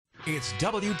It's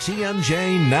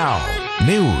WTMJ Now.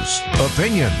 News,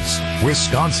 opinions,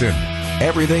 Wisconsin.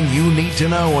 Everything you need to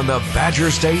know in the Badger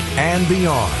State and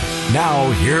beyond. Now,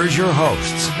 here's your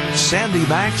hosts, Sandy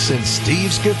Max and Steve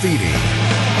Scafidi.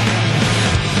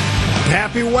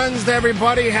 Happy Wednesday,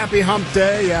 everybody. Happy Hump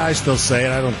Day. Yeah, I still say it.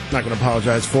 I'm not going to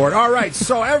apologize for it. All right,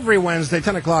 so every Wednesday,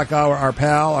 10 o'clock hour, our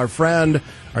pal, our friend,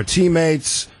 our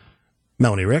teammates,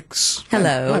 Melanie Ricks.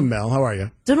 Hello. I'm Mel. How are you?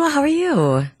 Doing well. How are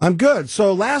you? I'm good.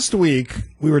 So last week,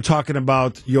 we were talking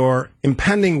about your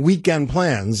impending weekend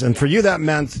plans. And for you, that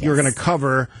meant you were going to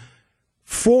cover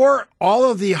for all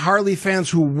of the Harley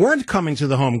fans who weren't coming to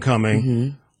the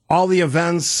homecoming, all the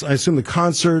events, I assume the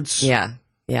concerts. Yeah.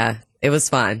 It was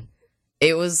fun.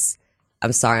 It was,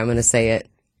 I'm sorry, I'm going to say it,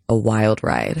 a wild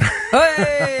ride.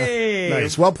 Hey!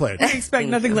 Nice. Well played. We expect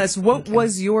nothing less. What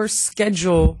was your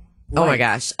schedule like? Oh my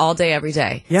gosh, all day, every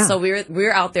day. Yeah. So we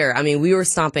were out there. I mean, we were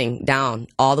stomping down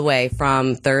all the way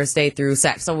from Thursday through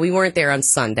Saturday. So we weren't there on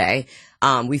Sunday.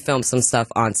 We filmed some stuff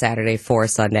on Saturday for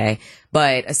Sunday.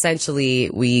 But essentially,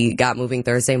 we got moving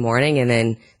Thursday morning, and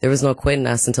then there was no quitting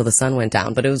us until the sun went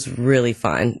down. But it was really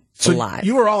fun. So live.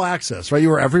 you were all access, right? You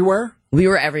were everywhere? We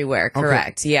were everywhere,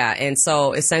 correct. Okay. Yeah. And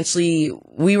so essentially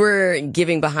we were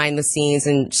giving behind the scenes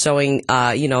and showing,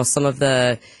 some of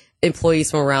the employees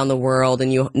from around the world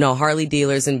and, Harley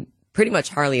dealers and pretty much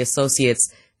Harley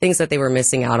associates, things that they were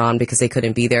missing out on because they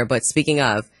couldn't be there. But speaking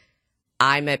of,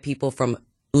 I met people from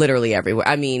literally everywhere.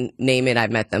 I mean, name it,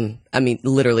 I've met them. I mean,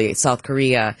 literally South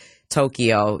Korea,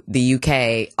 Tokyo, the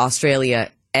UK, Australia,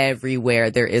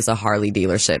 everywhere there is a Harley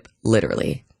dealership,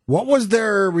 literally. What was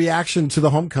their reaction to the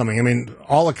homecoming? I mean,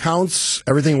 all accounts,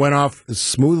 everything went off as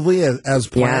smoothly as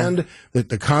planned. Yeah.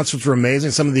 The concerts were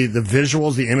amazing. Some of the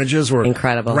visuals, the images were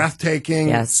incredible,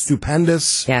 breathtaking,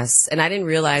 stupendous. Yes, and I didn't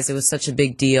realize it was such a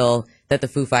big deal that the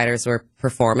Foo Fighters were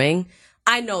performing.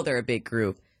 I know they're a big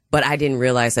group, but I didn't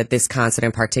realize that this concert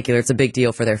in particular, it's a big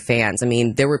deal for their fans. I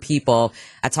mean, there were people,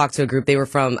 I talked to a group, they were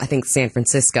from, I think, San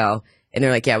Francisco, and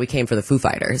they're like, yeah, we came for the Foo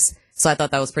Fighters. So I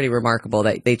thought that was pretty remarkable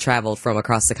that they traveled from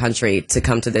across the country to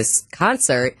come to this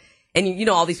concert. And,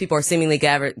 all these people are seemingly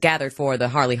gathered for the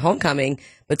Harley homecoming,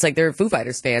 but it's like there are Foo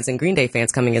Fighters fans and Green Day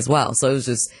fans coming as well. So it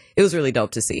was really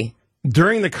dope to see.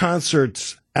 During the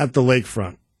concerts at the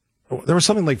lakefront, there was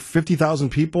something like 50,000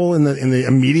 people in the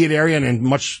immediate area and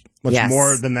much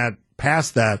more than that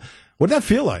past that. What did that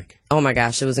feel like? Oh my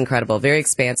gosh, it was incredible. Very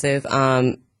expansive.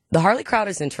 The Harley crowd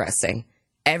is interesting.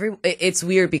 It's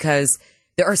weird because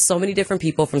there are so many different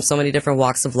people from so many different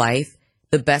walks of life.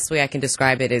 The best way I can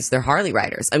describe it is they're Harley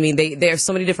riders. I mean, they are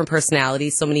so many different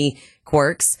personalities, so many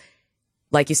quirks.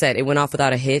 Like you said, it went off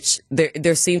without a hitch.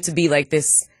 There seemed to be like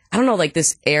this, I don't know, like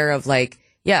this air of like,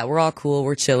 yeah, we're all cool,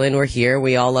 we're chilling, we're here,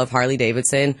 we all love Harley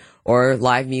Davidson or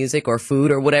live music or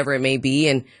food or whatever it may be,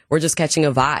 and we're just catching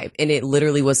a vibe. And it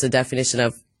literally was the definition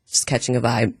of just catching a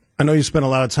vibe. I know you spent a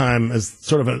lot of time as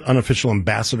sort of an unofficial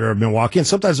ambassador of Milwaukee and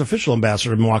sometimes official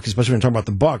ambassador of Milwaukee, especially when you're talking about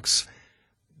the Bucks.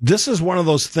 This is one of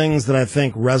those things that I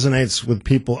think resonates with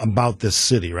people about this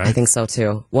city, right? I think so,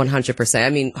 too. 100%. I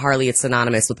mean, Harley, it's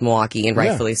synonymous with Milwaukee, and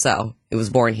rightfully so. It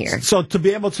was born here. So to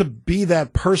be able to be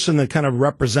that person that kind of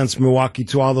represents Milwaukee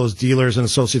to all those dealers and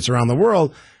associates around the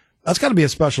world, that's got to be a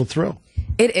special thrill.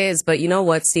 It is, but you know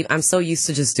what, Steve? I'm so used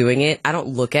to just doing it. I don't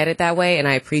look at it that way, and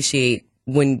I appreciate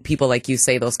when people like you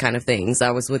say those kind of things. I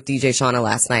was with DJ Shauna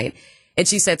last night, and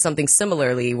she said something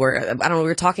similarly where, I don't know, we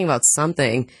were talking about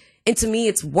something, and to me,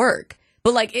 it's work.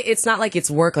 But, like, it's not like it's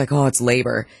work, like, oh, it's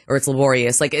labor, or it's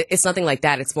laborious. Like, it's nothing like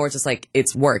that. It's more just like,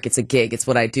 it's work. It's a gig. It's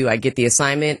what I do. I get the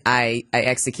assignment. I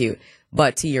execute.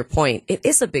 But to your point, it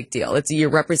is a big deal. You're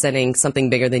representing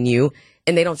something bigger than you,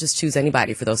 and they don't just choose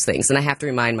anybody for those things. And I have to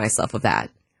remind myself of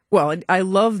that. Well, I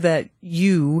love that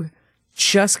you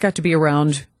just got to be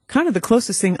around kind of the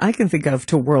closest thing I can think of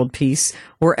to world peace,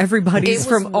 where everybody's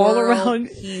from all around.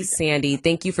 Peace, Sandy.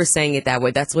 Thank you for saying it that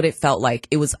way. That's what it felt like.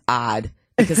 It was odd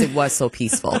because it was so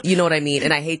peaceful. You know what I mean?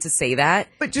 And I hate to say that,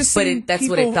 but that's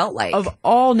what it felt like. Of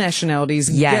all nationalities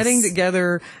getting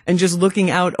together and just looking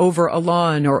out over a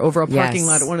lawn or over a parking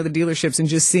lot at one of the dealerships and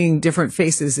just seeing different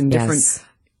faces and different,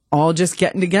 all just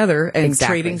getting together and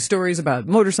trading stories about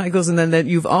motorcycles. And then that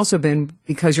you've also been,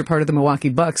 because you're part of the Milwaukee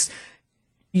Bucks,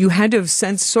 you had to have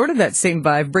sensed sort of that same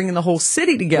vibe, bringing the whole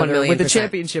city together with the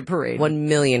championship parade.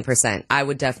 1,000,000%. I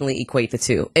would definitely equate the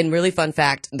two. And really fun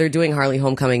fact, they're doing Harley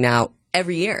Homecoming now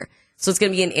every year. So it's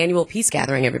going to be an annual peace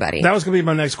gathering, everybody. That was going to be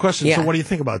my next question. Yeah. So what do you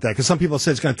think about that? Because some people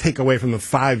say it's going to take away from the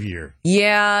 5-year.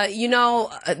 Yeah,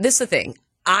 this is the thing.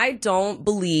 I don't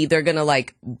believe they're going to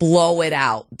like blow it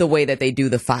out the way that they do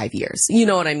the 5 years. You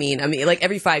know what I mean? I mean, like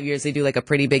every 5 years they do like a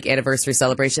pretty big anniversary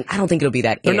celebration. I don't think it'll be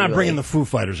that They're not bringing the Foo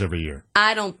Fighters every year.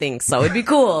 I don't think so. It'd be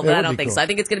cool, but I don't think so. I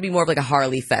think it's going to be more of like a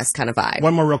Harley Fest kind of vibe.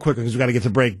 One more real quick because we got to get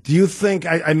to break. Do you think,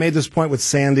 I made this point with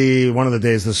Sandy one of the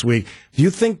days this week, do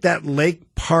you think that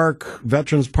Lake Park,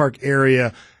 Veterans Park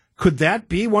area, could that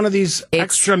be one of these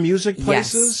extra music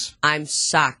places? Yes. I'm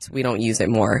shocked we don't use it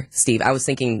more, Steve. I was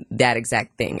thinking that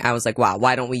exact thing. I was like, wow,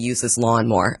 why don't we use this lawn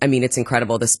more? I mean, it's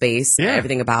incredible. The space,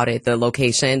 everything about it, the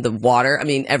location, the water. I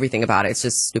mean, everything about it. It's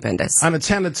just stupendous. On a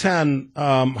 10 to 10,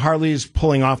 Harley's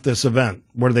pulling off this event.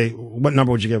 What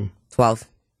number would you give them? 12.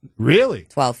 Really?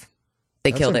 12.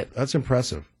 They killed it. That's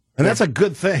impressive. And that's a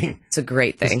good thing. It's a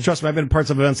great thing. Trust me, I've been in parts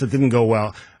of events that didn't go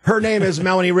well. Her name is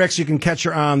Melanie Ricks. You can catch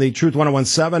her on the Truth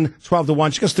 1017, 12 to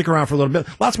 1. She's going to stick around for a little bit.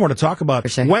 Lots more to talk about.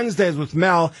 Sure. Wednesdays with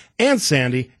Mel and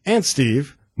Sandy and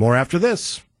Steve. More after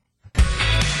this.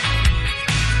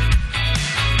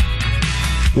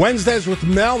 Wednesdays with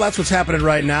Mel. That's what's happening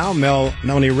right now.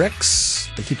 Melanie Ricks.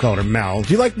 I keep calling her Mel.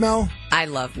 Do you like Mel? I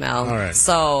love Mel. All right.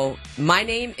 So my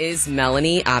name is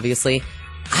Melanie, obviously.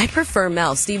 I prefer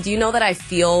Mel. Steve, do you know that I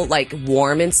feel like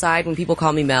warm inside when people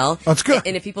call me Mel? That's good.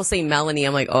 And if people say Melanie,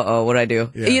 I'm like, what do I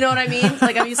do? Yeah. You know what I mean?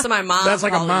 Like I'm used to my mom. That's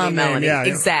like a mom name. Yeah,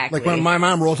 exactly. Like when my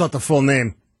mom rolls out the full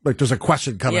name, like there's a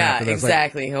question coming after that.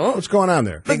 Exactly. Like, what's going on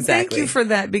there? But thank you for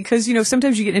that because,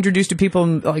 sometimes you get introduced to people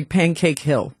like Pancake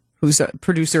Hill, who's a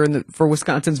producer for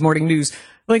Wisconsin's Morning News.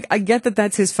 Like, I get that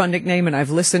that's his fun nickname, and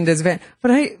I've listened as Van.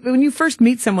 But when you first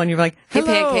meet someone, you're like,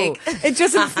 hello. Hey, Pancake. It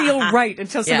doesn't feel right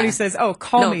until somebody says,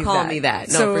 call me that.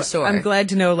 No, so for sure. I'm glad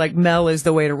to know, like, Mel is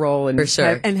the way to roll. And for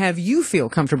sure. And have you feel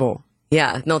comfortable.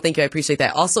 Yeah. No, thank you. I appreciate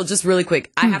that. Also, just really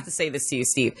quick, I have to say this to you,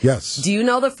 Steve. Yes. Do you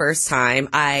know the first time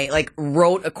I,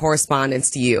 wrote a correspondence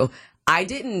to you, I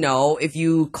didn't know if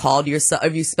you called yourself,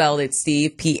 if you spelled it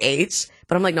Steve, P-H,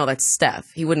 but I'm like, no, that's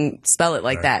Steph. He wouldn't spell it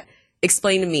like that.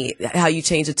 Explain to me how you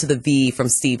change it to the V from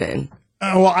Steven.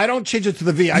 Well, I don't change it to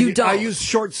the V. I use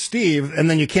short Steve, and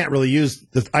then you can't really use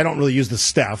I don't really use the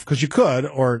Steph, because you could,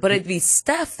 or... But it'd be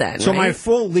Steph then, So right? my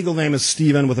full legal name is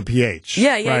Steven with a PH.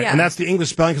 Yeah. And that's the English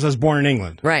spelling because I was born in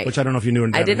England. Right. Which I don't know if you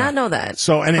knew. I did not know that.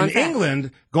 So, and Fun in fact.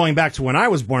 England, going back to when I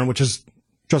was born, which is,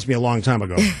 trust me, a long time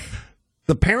ago,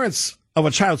 the parents of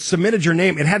a child submitted your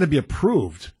name. It had to be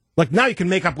approved. Like now you can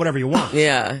make up whatever you want.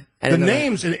 Yeah. The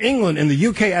names in England, in the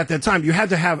UK at that time, you had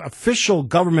to have official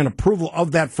government approval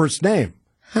of that first name.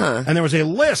 Huh. And there was a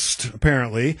list,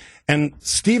 apparently, and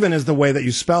Stephen is the way that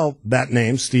you spell that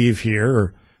name, Steve here,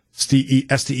 or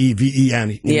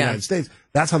S-T-E-V-E-N in the United States.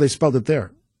 That's how they spelled it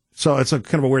there. So it's a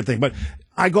kind of a weird thing. But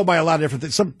I go by a lot of different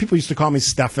things. Some people used to call me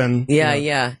Stefan.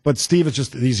 Yeah. But Steve is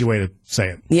just the easy way to say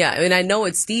it. Yeah, I mean, I know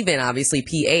it's Steven, obviously,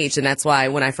 P-H, and that's why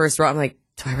when I first wrote, I'm like,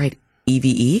 do I write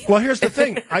E-V-E? Well, here's the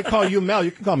thing. I call you Mel.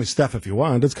 You can call me Steph if you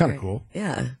want. It's kind of cool.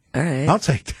 Yeah. All right. I'll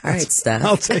take that. All right, Steph.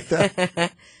 I'll take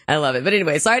that. I love it. But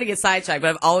anyway, sorry to get sidetracked, but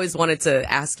I've always wanted to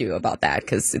ask you about that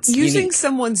because it's using unique.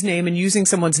 someone's name and using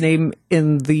someone's name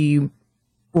in the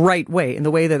right way, in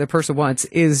the way that the person wants,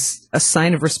 is a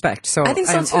sign of respect. So I think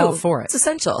so I'm too. all for it. It's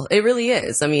essential. It really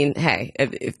is. I mean, hey,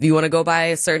 if you want to go by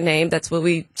a certain name, that's what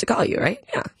we should call you, right?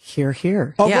 Yeah.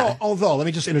 Here. Although, let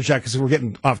me just interject because we're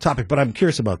getting off topic, but I'm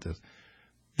curious about this.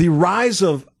 The rise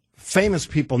of famous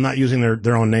people not using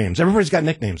their own names. Everybody's got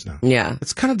nicknames now. Yeah.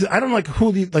 It's kind of, I don't like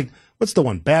what's the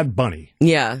one? Bad Bunny.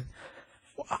 Yeah.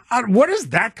 Where does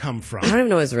that come from? I don't even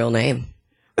know his real name.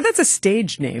 But that's a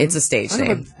stage name. It's a stage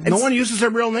name. No one uses their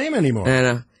real name anymore. I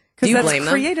know. Do Because you that's blame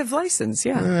them? creative license,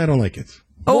 yeah. I don't like it.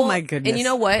 Oh, my goodness. And you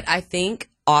know what? I think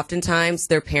oftentimes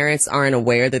their parents aren't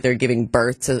aware that they're giving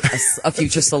birth to a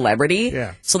future celebrity.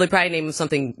 Yeah. So they probably name him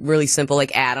something really simple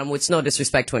like Adam, which no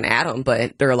disrespect to an Adam,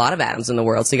 but there are a lot of Adams in the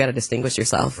world, so you got to distinguish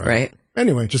yourself, right?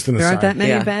 Anyway, just an aside. There aren't that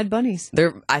many bad bunnies.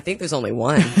 I think there's only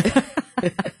one.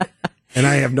 And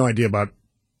I have no idea about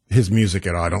his music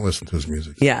at all. I don't listen to his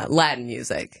music. Yeah, Latin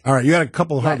music. All right, you had a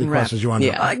couple of Harley Latin rap. questions you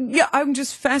wanted to Yeah, I'm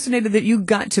just fascinated that you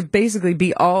got to basically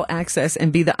be all access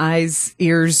and be the eyes,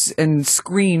 ears, and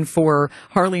screen for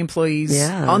Harley employees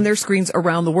on their screens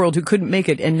around the world who couldn't make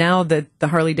it. And now that the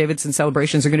Harley-Davidson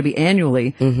celebrations are going to be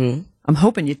annually, I'm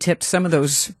hoping you tipped some of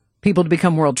those people to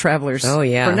become world travelers for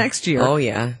next year. Oh,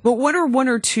 yeah. But what are one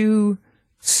or two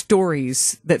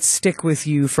stories that stick with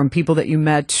you from people that you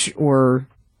met or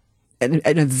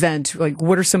an event? Like,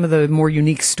 what are some of the more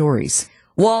unique stories?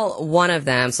 Well, one of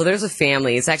them, so there's a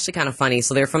family. It's actually kind of funny.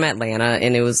 So they're from Atlanta,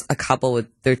 and it was a couple with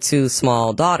their two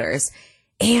small daughters.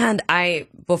 And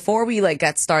before we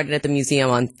got started at the museum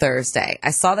on Thursday,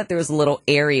 I saw that there was a little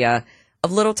area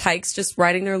of little tykes just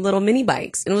riding their little mini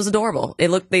bikes, and it was adorable. They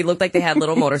looked like they had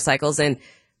little motorcycles, and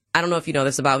I don't know if you know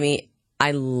this about me.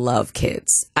 I love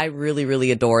kids. I really, really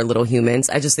adore little humans.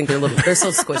 I just think they're so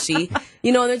squishy,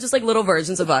 and they're just like little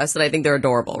versions of us that I think they're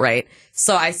adorable, right?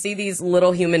 So I see these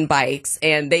little human bikes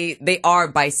and they are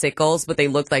bicycles, but they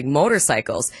look like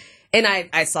motorcycles. And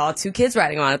I saw 2 kids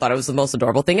riding on it. I thought it was the most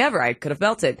adorable thing ever. I could have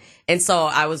built it. And so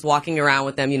I was walking around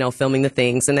with them, filming the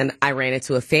things. And then I ran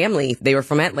into a family. They were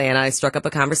from Atlanta. I struck up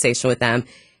a conversation with them.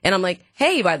 And I'm like,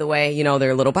 hey, by the way, there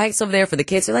are little bikes over there for the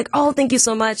kids. They're like, oh, thank you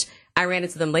so much. I ran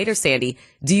into them later, Sandy.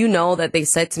 Do you know that they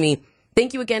said to me,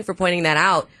 thank you again for pointing that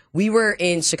out. We were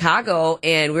in Chicago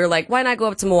and we were like, why not go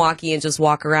up to Milwaukee and just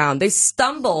walk around? They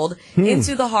stumbled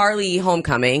into the Harley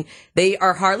homecoming. They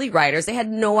are Harley riders. They had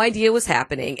no idea what was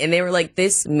happening. And they were like,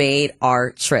 this made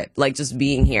our trip, like just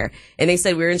being here. And they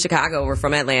said, we were in Chicago. We're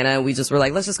from Atlanta. And we just were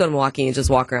like, let's just go to Milwaukee and just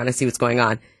walk around and see what's going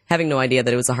on. Having no idea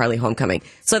that it was a Harley homecoming.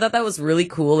 So I thought that was really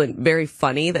cool and very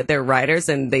funny that they're riders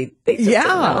and they just didn't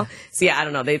know. So yeah, I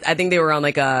don't know. I think they were on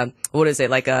like a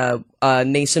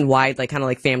nationwide, like kind of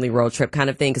like family road trip kind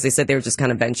of thing. Cause they said they were just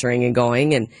kind of venturing and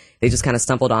going and they just kind of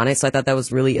stumbled on it. So I thought that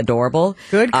was really adorable.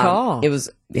 Good call. It was,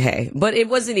 but it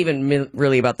wasn't even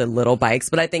really about the little bikes,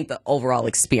 but I think the overall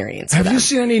experience. Have you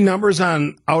seen any numbers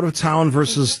on out of town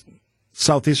versus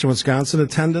southeastern Wisconsin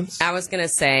attendance? I was going to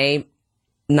say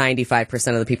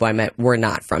 95% of the people I met were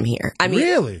not from here. I mean,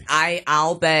 really?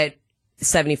 I'll bet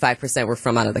 75% were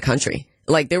from out of the country.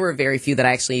 Like there were very few that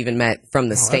I actually even met from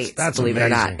the States, that's believe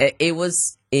amazing. it or not. It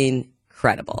was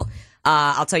incredible.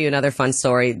 I'll tell you another fun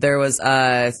story. There was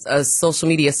a social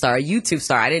media star, a YouTube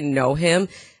star. I didn't know him,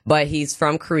 but he's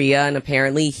from Korea and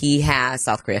apparently he has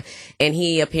South Korea and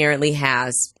he apparently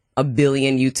has 1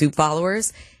 billion YouTube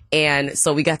followers. And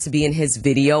so we got to be in his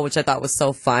video, which I thought was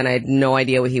so fun. I had no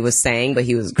idea what he was saying, but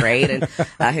he was great. And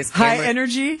his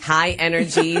camera, high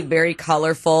energy, very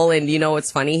colorful. And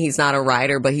what's funny? He's not a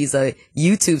rider, but he's a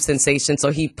YouTube sensation.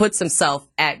 So he puts himself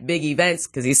at big events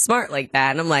because he's smart like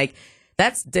that. And I'm like,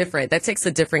 that's different. That takes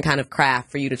a different kind of craft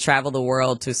for you to travel the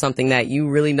world to something that you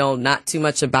really know not too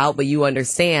much about, but you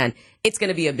understand it's going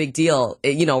to be a big deal,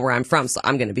 where I'm from, so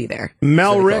I'm going to be there.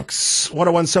 Mel Ricks,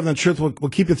 101.7 The Truth. We'll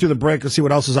keep you through the break. We'll see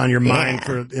what else is on your mind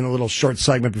in a little short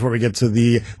segment before we get to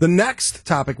the next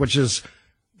topic, which is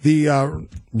the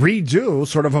redo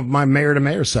sort of my mayor to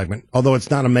mayor segment, although it's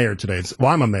not a mayor today.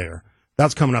 I'm a mayor.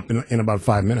 That's coming up in about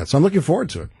 5 minutes. So I'm looking forward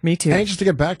to it. Me too. Anxious to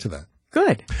get back to that.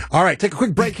 Good. All right, take a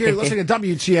quick break here. Listening to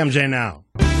WTMJ Now.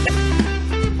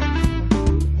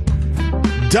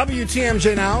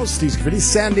 WTMJ Now, Steve Scaffidi,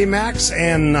 Sandy Max,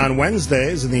 and on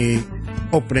Wednesdays in the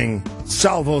opening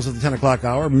salvos of the 10 o'clock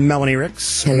hour, Melanie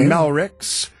Ricks. Hello. Mel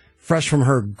Ricks, fresh from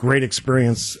her great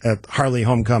experience at Harley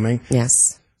Homecoming.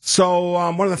 Yes. So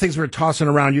one of the things we were tossing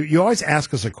around, you always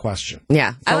ask us a question.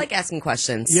 Yeah, I like asking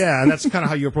questions. Yeah, and that's kind of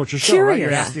how you approach your show, right?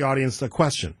 You ask the audience a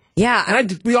question. Yeah.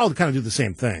 And we all kind of do the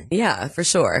same thing. Yeah, for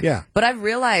sure. Yeah. But I've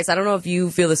realized, I don't know if you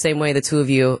feel the same way, the two of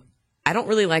you, I don't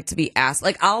really like to be asked.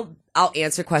 Like, I'll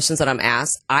answer questions that I'm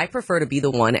asked. I prefer to be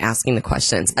the one asking the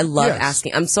questions. I love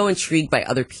asking. I'm so intrigued by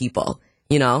other people,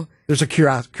 There's a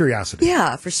curiosity.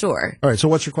 Yeah, for sure. All right, so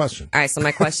what's your question? All right, so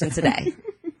my question today,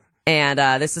 and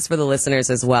this is for the listeners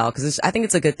as well, because I think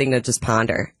it's a good thing to just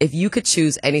ponder. If you could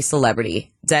choose any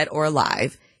celebrity, dead or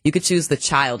alive, you could choose the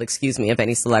child, of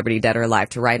any celebrity, dead or alive,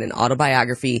 to write an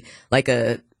autobiography, like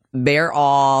a bare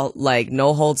all, like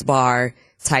no holds bar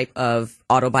type of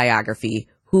autobiography.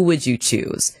 Who would you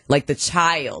choose? Like the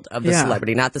child of the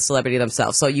celebrity, not the celebrity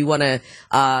themselves. So you want to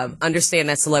understand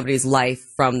that celebrity's life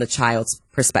from the child's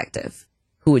perspective.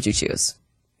 Who would you choose?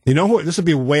 You know who? This would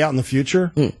be way out in the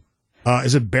future.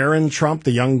 Is it Barron Trump,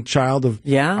 the young child of?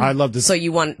 Yeah. I'd love to. So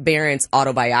you want Barron's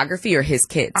autobiography or his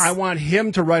kids? I want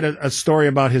him to write a story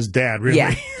about his dad. Really,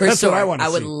 yeah, for that's sure. what I want to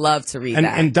see. would love to read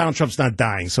that. And Donald Trump's not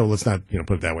dying, so let's not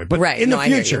put it that way. But right. in the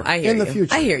future, I hear you. the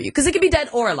future, I hear you, because it could be dead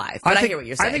or alive. But I hear what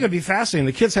you're saying. I think it'd be fascinating.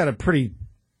 The kids had a pretty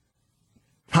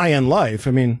high end life.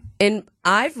 I mean, and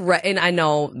I've read, and I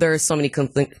know there are so many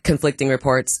conflicting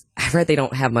reports. I've read they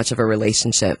don't have much of a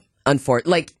relationship.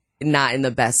 Unfortunately, not in the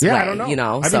best way, I don't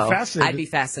know. I'd be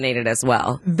fascinated as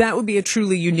well. That would be a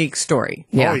truly unique story.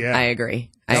 Yeah, I agree.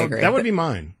 That would be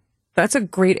mine. That's a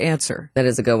great answer. That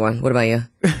is a good one. What about you?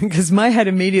 Because my head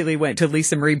immediately went to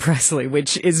Lisa Marie Presley,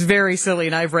 which is very silly,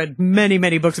 and I've read many,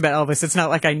 many books about Elvis. It's not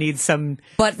like I need some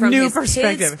but from new his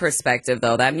perspective. Kid's perspective,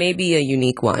 though, that may be a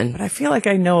unique one. But I feel like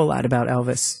I know a lot about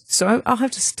Elvis, so I'll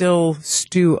have to still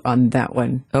stew on that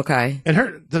one. Okay.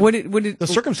 And the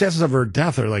circumstances of her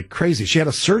death are like crazy. She had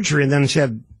a surgery, and then she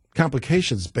had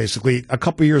complications, basically, a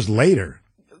couple years later.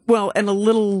 Well, and a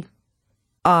little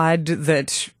odd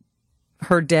that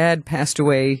her dad passed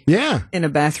away in a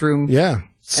bathroom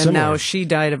And now she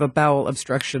died of a bowel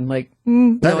obstruction. Like,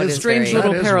 that is strange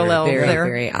little parallel very, there.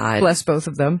 very odd. Bless both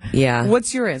of them. Yeah.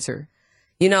 What's your answer?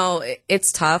 You know,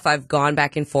 it's tough. I've gone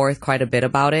back and forth quite a bit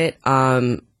about it.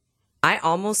 I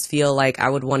almost feel like I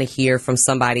would want to hear from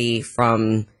somebody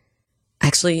from,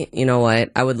 actually, you know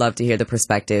what? I would love to hear the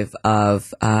perspective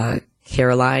of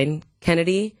Caroline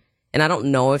Kennedy. And I don't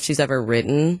know if she's ever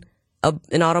written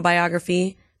an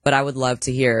autobiography, but I would love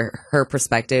to hear her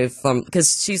perspective from,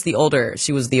 because she's the older,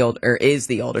 she was the older, or is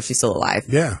the older, she's still alive.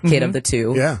 Yeah. Kid of the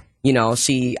two. Yeah. You know,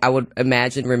 I would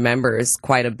imagine, remembers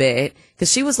quite a bit,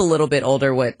 because she was a little bit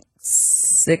older,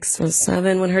 6 or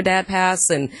 7 when her dad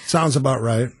passed. And sounds about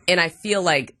right. And I feel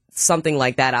like something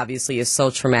like that obviously is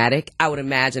so traumatic. I would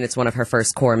imagine it's one of her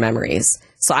first core memories.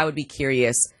 So I would be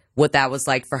curious what that was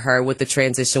like for her, what the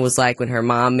transition was like when her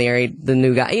mom married the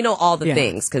new guy, you know, all the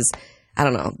things. Because I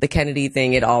don't know, the Kennedy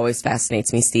thing, it always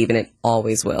fascinates me, Steve, and it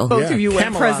always will. Both of you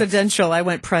went presidential. I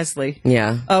went Presley.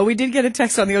 Yeah. We did get a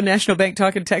text on the Old National Bank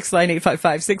talking text line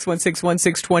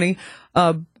 855-616-1620.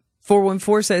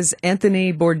 414 says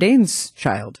Anthony Bourdain's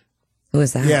child. Who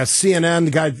is that? Yeah, CNN,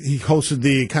 the guy, he hosted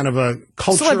the kind of a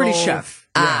cultural... Celebrity chef.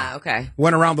 Ah, okay.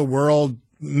 Went around the world,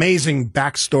 amazing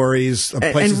backstories of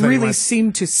places and that really he went.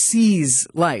 seemed to seize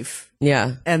life.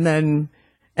 Yeah. And then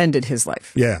ended his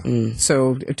life. Yeah.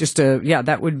 So just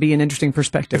that would be an interesting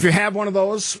perspective. If you have one of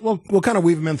those, we'll kind of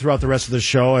weave them in throughout the rest of the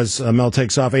show as Mel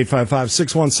takes off.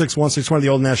 855-616-1620, the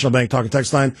Old National Bank talking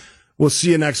text line. We'll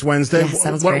see you next Wednesday. Yeah,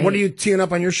 sounds great. What are you teeing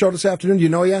up on your show this afternoon? Do you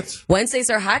know yet?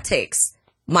 Wednesdays are hot takes.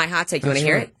 My hot take. You want to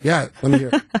hear it? Yeah, let me hear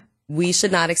it. We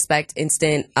should not expect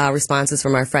instant responses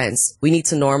from our friends. We need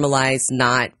to normalize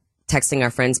not texting our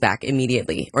friends back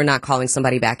immediately or not calling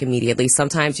somebody back immediately.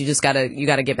 Sometimes you just gotta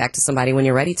get back to somebody when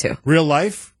you're ready to. Real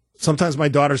life. Sometimes my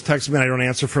daughters text me and I don't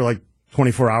answer for like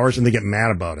 24 hours and they get mad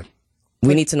about it.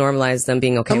 We need to normalize them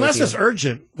being okay Unless with it's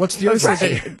urgent. What's the other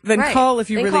thing? Then call if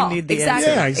you really need the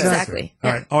exactly. answer. Yeah, exactly.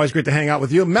 All right. Always great to hang out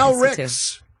with you. Mel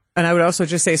Ricks. And I would also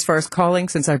just say, as far as calling,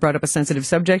 since I brought up a sensitive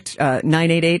subject,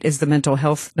 988 is the mental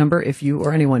health number if you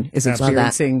or anyone is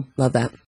experiencing Love that.